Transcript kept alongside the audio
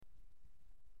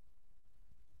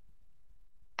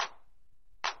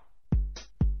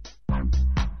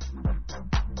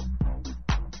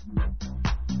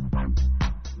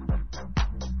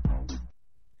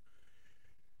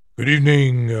Good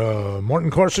evening.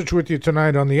 Martin Karsich with you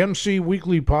tonight on the MC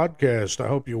Weekly Podcast. I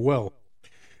hope you're well.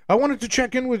 I wanted to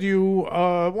check in with you.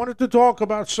 I wanted to talk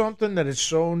about something that is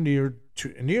so near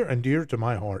and dear to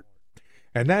my heart,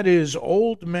 and that is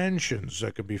old mansions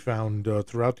that can be found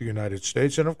throughout the United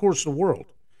States and, of course, the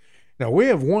world. Now, we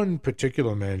have one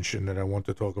particular mansion that I want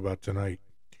to talk about tonight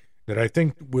that I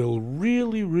think will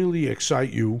really, really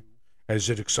excite you as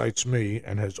it excites me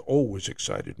and has always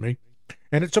excited me.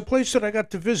 And it's a place that I got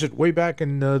to visit way back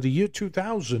in the year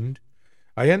 2000.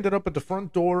 I ended up at the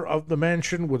front door of the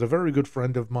mansion with a very good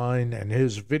friend of mine and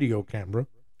his video camera.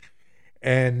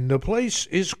 And the place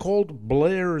is called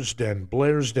Blairsden.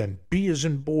 Blairsden. B as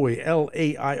in boy.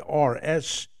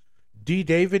 Lairs. D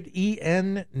David.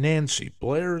 E-N Nancy.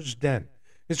 Blairsden.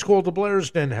 It's called the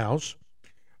Blairsden House.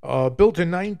 Built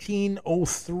in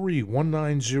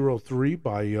 1903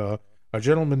 by a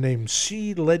gentleman named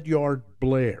C. Ledyard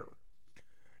Blair.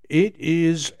 It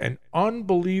is an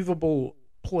unbelievable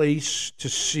place to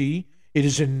see. It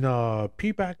is in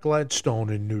Peapack Gladstone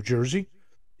in New Jersey,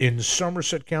 in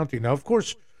Somerset County. Now, of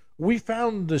course, we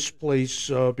found this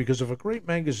place because of a great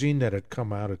magazine that had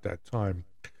come out at that time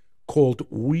called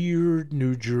Weird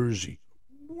New Jersey.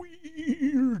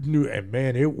 And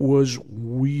man, it was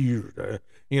weird.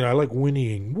 I like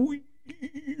whinnying.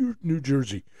 Weird New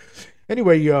Jersey.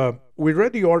 Anyway, we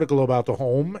read the article about the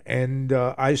home, and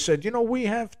I said, we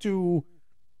have to,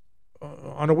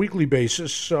 on a weekly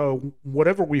basis,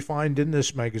 whatever we find in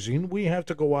this magazine, we have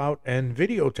to go out and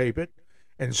videotape it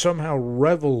and somehow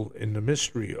revel in the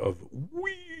mystery of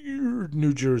weird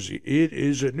New Jersey.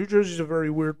 New Jersey is a very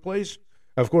weird place.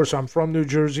 Of course, I'm from New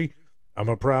Jersey. I'm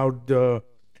a proud New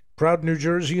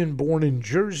Jerseyan, born in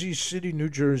Jersey City, New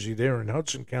Jersey, there in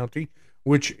Hudson County,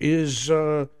 which is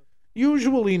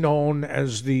usually known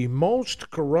as the most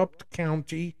corrupt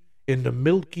county in the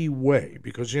Milky Way,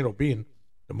 because, being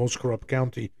the most corrupt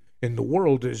county in the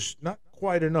world is not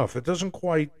quite enough. It doesn't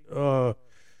quite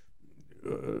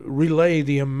relay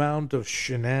the amount of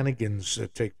shenanigans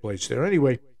that take place there.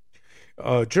 Anyway,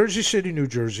 Jersey City, New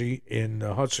Jersey in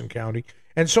Hudson County.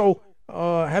 And so,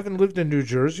 having lived in New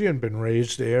Jersey and been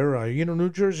raised there, New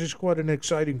Jersey is quite an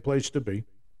exciting place to be.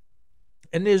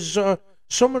 And there's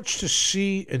so much to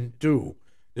see and do.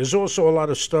 There's also a lot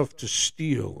of stuff to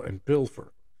steal and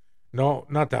pilfer. No,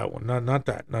 not that one. Not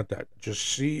that. Just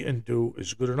see and do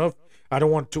is good enough. I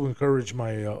don't want to encourage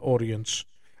my audience.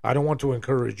 I don't want to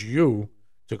encourage you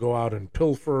to go out and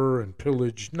pilfer and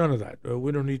pillage. None of that.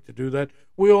 We don't need to do that.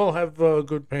 We all have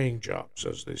good paying jobs,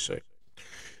 as they say.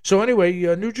 So anyway,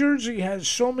 New Jersey has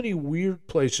so many weird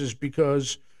places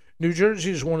because New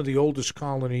Jersey is one of the oldest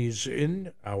colonies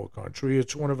in our country.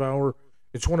 It's one of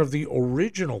the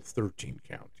original 13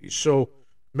 counties. So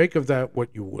make of that what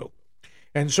you will.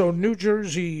 And so New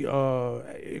Jersey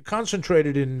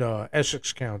concentrated in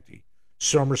Essex County,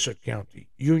 Somerset County,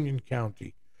 Union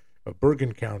County,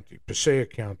 Bergen County,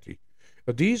 Passaic County.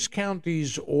 These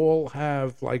counties all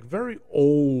have very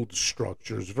old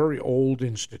structures, very old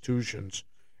institutions.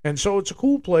 And so it's a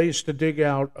cool place to dig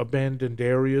out abandoned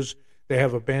areas. They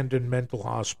have abandoned mental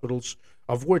hospitals,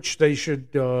 of which they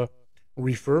should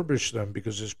refurbish them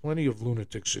because there's plenty of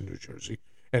lunatics in New Jersey,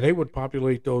 and they would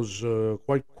populate those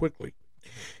quite quickly.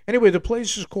 Anyway, the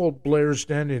place is called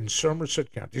Blairsden in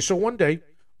Somerset County. So one day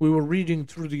we were reading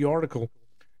through the article,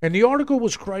 and the article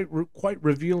was quite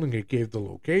revealing. It gave the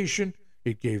location,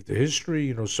 it gave the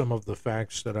history, some of the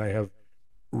facts that I have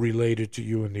related to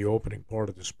you in the opening part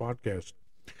of this podcast.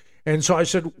 And so I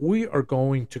said, we are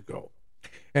going to go.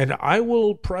 And I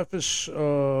will preface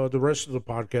the rest of the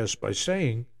podcast by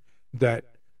saying that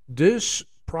this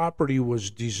property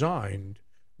was designed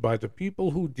by the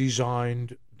people who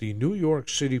designed the New York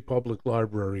City Public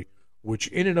Library, which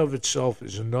in and of itself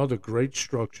is another great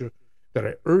structure that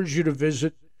I urge you to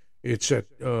visit. It's at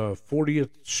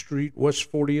 40th Street,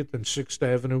 West 40th and 6th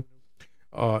Avenue.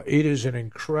 It is an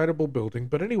incredible building.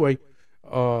 But anyway,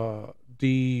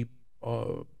 the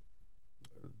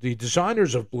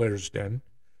designers of Blairsden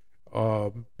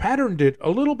patterned it a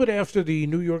little bit after the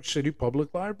New York City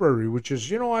Public Library, which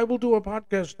is, I will do a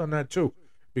podcast on that too,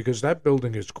 because that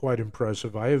building is quite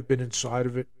impressive. I have been inside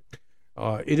of it.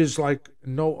 It is like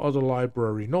no other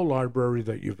library, no library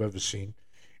that you've ever seen.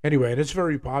 Anyway, and it's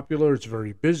very popular. It's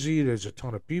very busy. There's a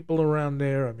ton of people around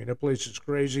there. I mean, the place is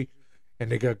crazy.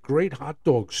 And they got great hot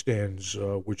dog stands,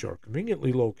 which are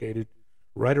conveniently located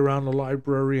right around the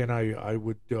library. And I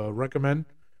would recommend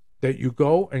that you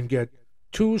go and get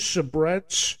 2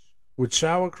 soubrettes with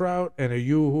sauerkraut and a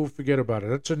yoo-hoo. Forget about it.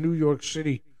 That's a New York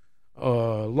City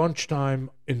lunchtime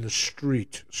in the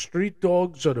street. Street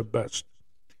dogs are the best.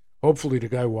 Hopefully the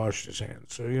guy washed his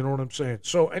hands. So you know what I'm saying.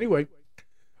 So anyway,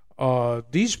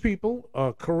 These people,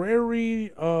 Carreri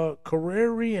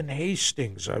and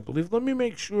Hastings, I believe. Let me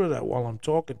make sure that while I'm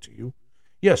talking to you.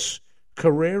 Yes,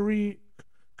 Carreri,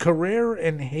 Carrere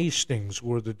and Hastings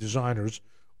were the designers.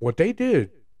 What they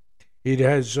did, it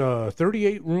has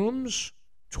 38 rooms,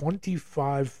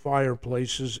 25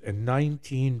 fireplaces, and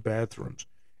 19 bathrooms.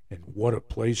 And what a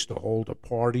place to hold a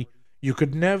party. You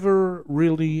could never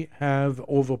really have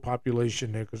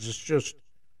overpopulation there because it's just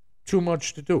too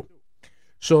much to do.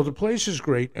 So the place is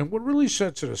great, and what really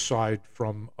sets it aside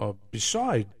from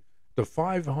beside the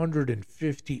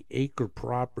 550-acre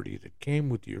property that came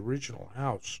with the original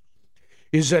house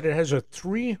is that it has a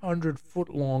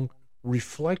 300-foot-long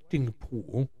reflecting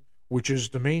pool, which is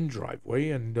the main driveway,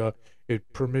 and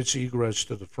it permits egress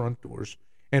to the front doors.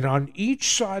 And on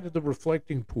each side of the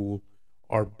reflecting pool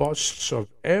are busts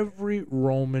of every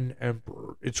Roman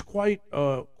emperor. It's quite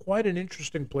an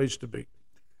interesting place to be.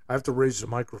 I have to raise the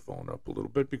microphone up a little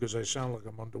bit because I sound like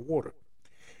I'm underwater.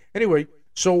 Anyway,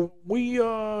 so we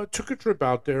took a trip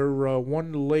out there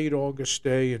one late August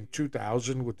day in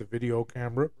 2000 with the video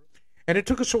camera. And it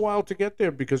took us a while to get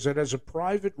there because it has a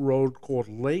private road called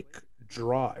Lake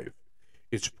Drive.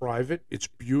 It's private, it's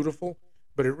beautiful,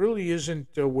 but it really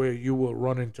isn't where you will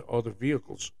run into other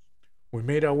vehicles. We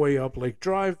made our way up Lake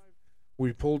Drive.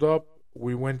 We pulled up.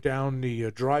 We went down the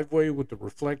driveway with the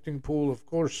reflecting pool. Of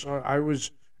course, I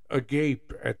was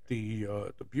agape at the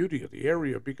beauty of the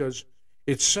area because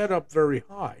it's set up very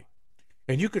high,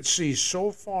 and you could see so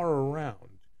far around.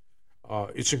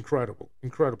 It's incredible,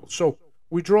 incredible. So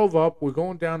we drove up. We're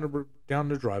going down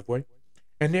the driveway,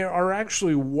 and there are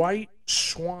actually white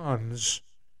swans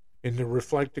in the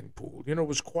reflecting pool. You know, it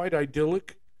was quite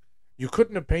idyllic. You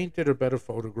couldn't have painted a better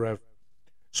photograph.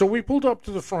 So we pulled up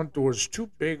to the front doors, two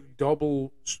big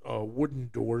double wooden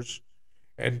doors.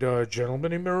 And a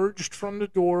gentleman emerged from the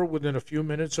door within a few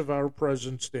minutes of our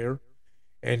presence there,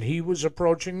 and he was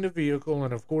approaching the vehicle.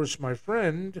 And of course, my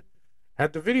friend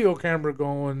had the video camera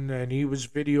going, and he was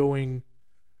videoing.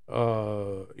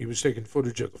 He was taking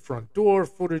footage of the front door,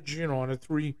 footage, on a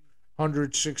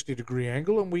 360-degree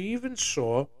angle, and we even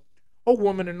saw a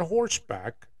woman in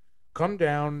horseback come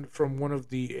down from one of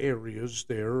the areas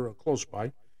there close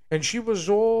by, and she was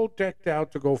all decked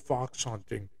out to go fox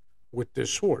hunting with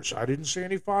this horse. I didn't see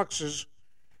any foxes,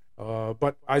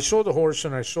 but I saw the horse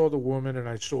and I saw the woman and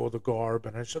I saw the garb,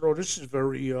 and I said, oh, this is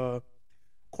very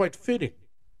quite fitting.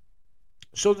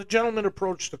 So the gentleman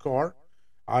approached the car.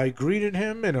 I greeted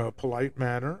him in a polite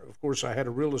manner. Of course, I had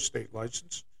a real estate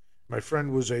license. My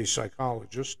friend was a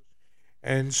psychologist.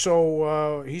 And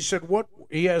so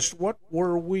he asked, what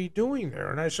were we doing there?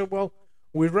 And I said, well,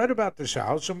 we read about this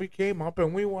house and we came up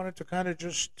and we wanted to kind of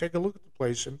just take a look at the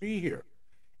place and be here.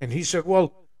 And he said,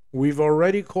 well, we've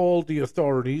already called the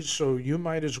authorities, so you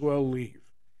might as well leave.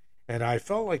 And I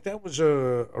felt like that was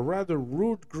a rather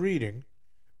rude greeting,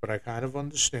 but I kind of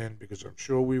understand because I'm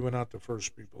sure we were not the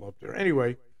first people up there.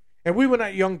 Anyway, and we were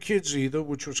not young kids either,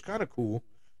 which was kind of cool.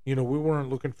 We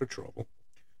weren't looking for trouble.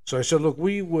 So I said, look,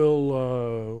 we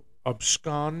will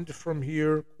abscond from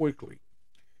here quickly.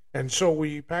 And so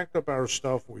we packed up our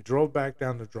stuff, we drove back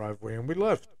down the driveway, and we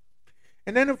left.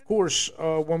 And then, of course,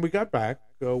 when we got back,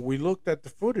 we looked at the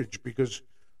footage because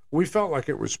we felt like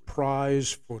it was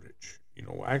prize footage,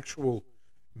 actual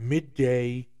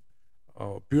midday,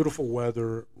 beautiful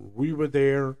weather. We were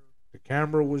there, the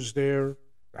camera was there,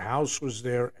 the house was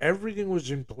there, everything was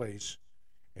in place.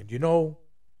 And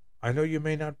I know you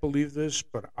may not believe this,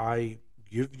 but I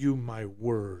give you my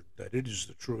word that it is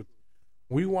the truth.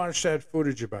 We watched that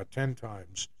footage about 10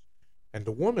 times. And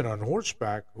the woman on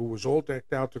horseback, who was all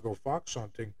decked out to go fox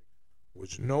hunting,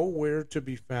 was nowhere to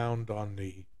be found on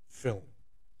the film.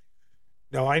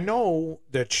 Now, I know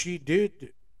that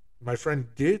my friend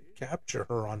did capture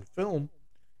her on film.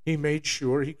 He made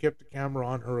sure he kept the camera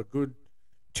on her a good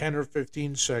 10 or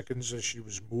 15 seconds as she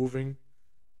was moving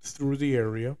through the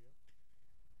area.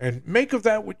 And make of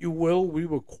that what you will, we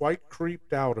were quite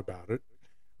creeped out about it.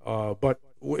 But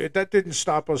that didn't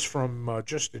stop us from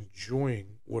just enjoying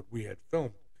what we had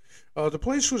filmed. The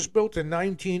place was built in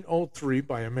 1903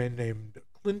 by a man named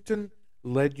Clinton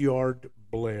Ledyard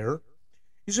Blair.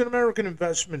 He's an American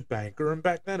investment banker, and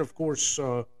back then, of course,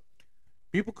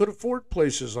 people could afford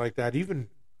places like that. Even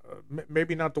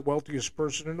maybe not the wealthiest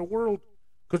person in the world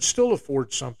could still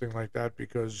afford something like that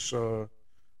because,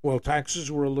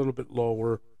 taxes were a little bit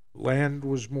lower, land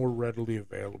was more readily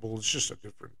available. It's just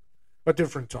a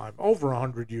different time, over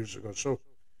 100 years ago. So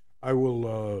I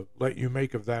will let you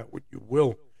make of that what you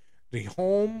will. The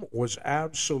home was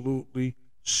absolutely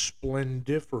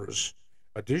splendiferous.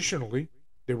 Additionally,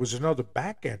 there was another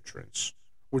back entrance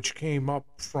which came up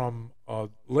from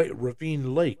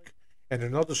Ravine Lake and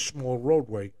another small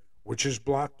roadway, which is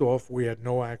blocked off. We had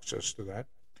no access to that.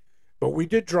 But we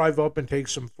did drive up and take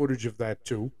some footage of that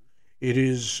too. It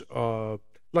is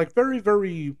like very,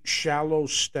 very shallow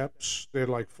steps. They're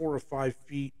like 4 or 5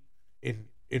 feet in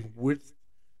width.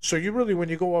 So you really, when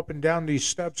you go up and down these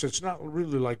steps, it's not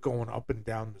really like going up and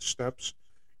down the steps.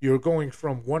 You're going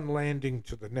from one landing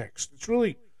to the next. It's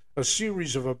really a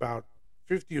series of about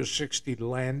 50 or 60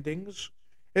 landings.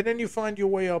 And then you find your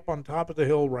way up on top of the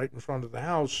hill right in front of the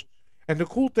house. And the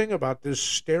cool thing about this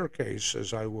staircase,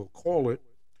 as I will call it,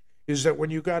 is that when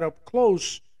you got up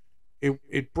close,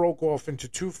 it broke off into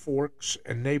two forks,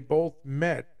 and they both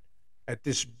met at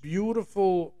this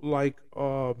beautiful, like,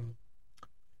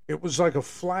 it was like a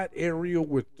flat area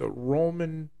with the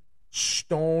Roman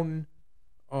stone.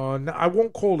 Now, I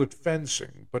won't call it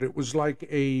fencing, but it was like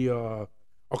a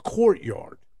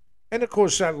courtyard, and of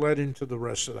course that led into the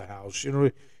rest of the house.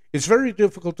 It's very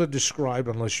difficult to describe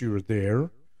unless you were there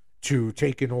to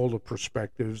take in all the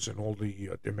perspectives and all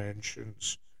the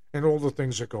dimensions and all the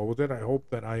things that go with it. I hope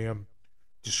that I am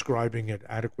describing it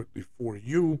adequately for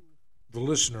you, the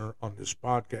listener, on this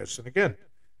podcast. And again,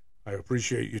 I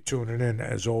appreciate you tuning in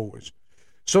as always.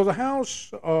 So the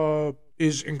house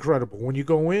is incredible. When you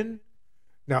go in,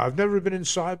 now I've never been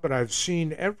inside, but I've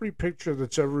seen every picture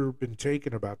that's ever been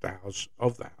taken about the house,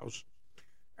 of the house.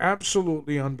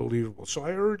 Absolutely unbelievable. So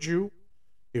I urge you,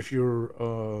 if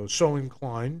you're so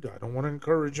inclined, I don't want to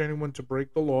encourage anyone to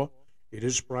break the law. It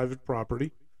is private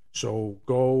property. So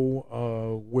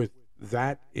go with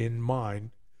that in mind.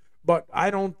 But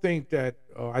I don't think that,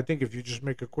 I think if you just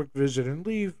make a quick visit and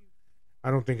leave,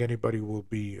 I don't think anybody will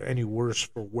be any worse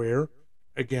for wear.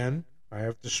 Again, I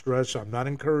have to stress, I'm not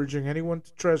encouraging anyone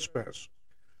to trespass.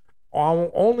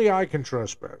 Only I can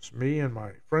trespass, me and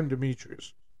my friend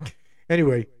Demetrius.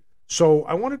 Anyway, so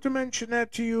I wanted to mention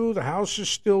that to you. The house is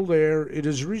still there. It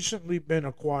has recently been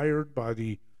acquired by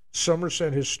the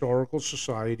Somerset Historical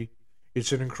Society.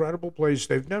 It's an incredible place.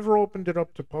 They've never opened it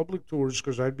up to public tours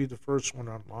because I'd be the first one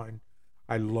online.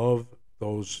 I love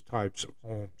those types of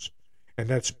homes. And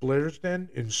that's Blairsden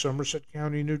in Somerset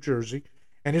County, New Jersey.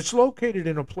 And it's located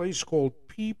in a place called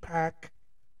Peapack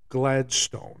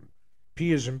Gladstone.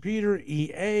 P as in Peter,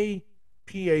 EAPACK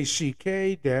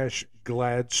dash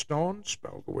Gladstone,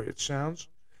 spelled the way it sounds.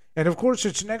 And of course,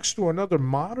 it's next to another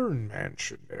modern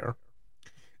mansion there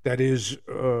that is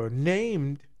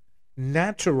named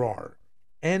Natirar.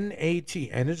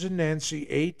 N-A-T, N as in Nancy,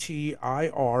 A-T-I-R-A-R,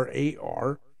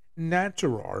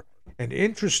 Natirar. And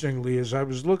interestingly, as I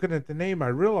was looking at the name, I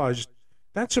realized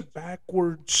that's a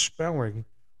backward spelling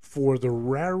for the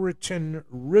Raritan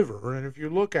River. And if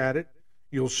you look at it,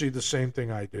 you'll see the same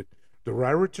thing I did. The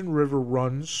Raritan River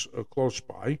runs close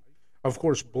by. Of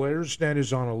course, Blairsden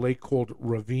is on a lake called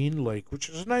Ravine Lake, which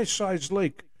is a nice-sized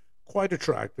lake, quite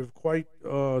attractive, quite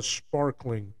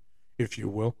sparkling, if you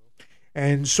will.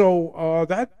 And so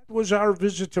that was our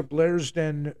visit to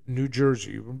Blairsden, New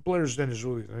Jersey. Blairsden is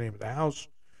really the name of the house.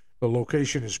 The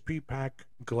location is Peapack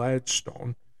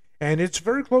Gladstone. And it's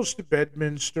very close to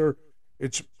Bedminster.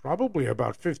 It's probably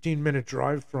about 15-minute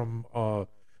drive from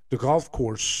the golf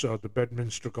course, the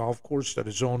Bedminster Golf Course, that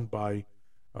is owned by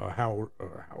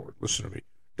listen to me,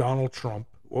 Donald Trump.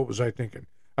 What was I thinking?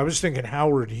 I was thinking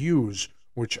Howard Hughes,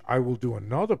 which I will do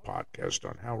another podcast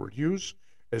on Howard Hughes,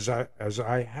 as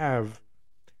I have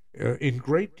in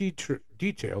great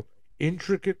detail,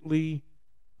 intricately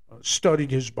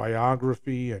studied his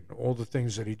biography and all the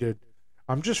things that he did.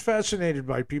 I'm just fascinated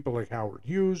by people like Howard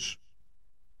Hughes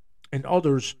and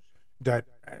others that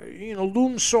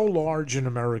loom so large in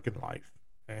American life.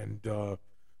 And of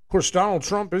course, Donald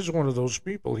Trump is one of those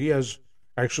people. He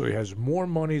actually has more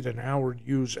money than Howard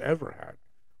Hughes ever had,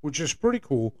 which is pretty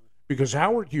cool because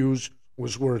Howard Hughes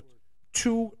was worth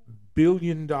 $2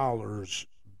 billion,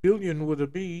 billion with a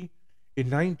B, in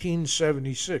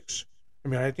 1976. I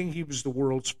mean, I think he was the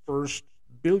world's first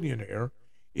billionaire.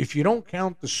 If you don't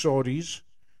count the Saudis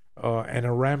and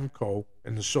Aramco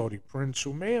and the Saudi prince,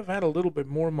 who may have had a little bit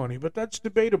more money, but that's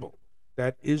debatable.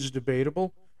 That is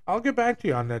debatable. I'll get back to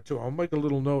you on that, too. I'll make a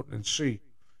little note and see.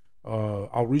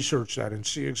 I'll research that and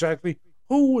see exactly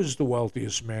who was the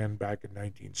wealthiest man back in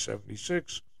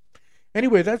 1976.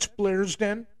 Anyway, that's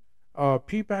Blairsden,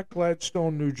 Peapack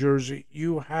Gladstone, New Jersey.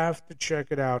 You have to check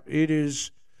it out. It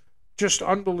is just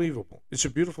unbelievable. It's a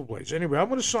beautiful place. Anyway, I'm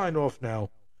going to sign off now.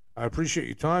 I appreciate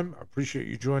your time. I appreciate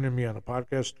you joining me on the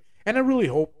podcast. And I really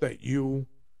hope that you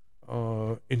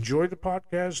enjoyed the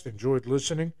podcast, enjoyed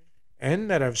listening, and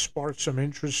that I've sparked some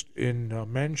interest in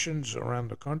mansions around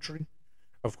the country.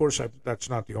 Of course, that's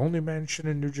not the only mansion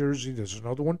in New Jersey. There's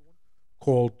another one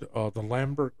called the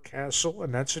Lambert Castle,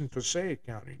 and that's in Passaic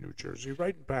County, New Jersey,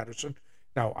 right in Patterson.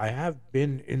 Now, I have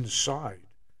been inside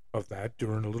of that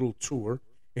during a little tour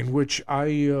in which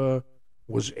I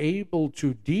was able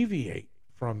to deviate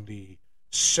from the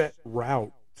set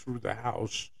route through the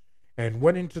house and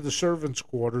went into the servants'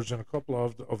 quarters and a couple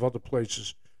of other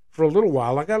places for a little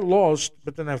while. I got lost,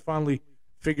 but then I finally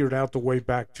figured out the way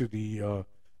back to the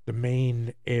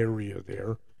main area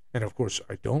there. And of course,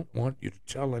 I don't want you to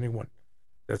tell anyone.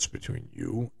 That's between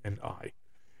you and I.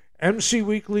 MC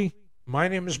Weekly, my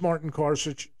name is Martin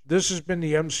Karsich. This has been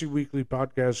the MC Weekly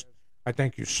podcast. I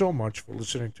thank you so much for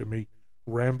listening to me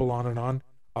ramble on and on.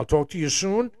 I'll talk to you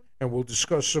soon, and we'll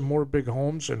discuss some more big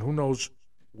homes, and who knows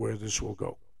where this will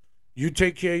go. You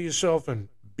take care of yourself and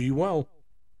be well.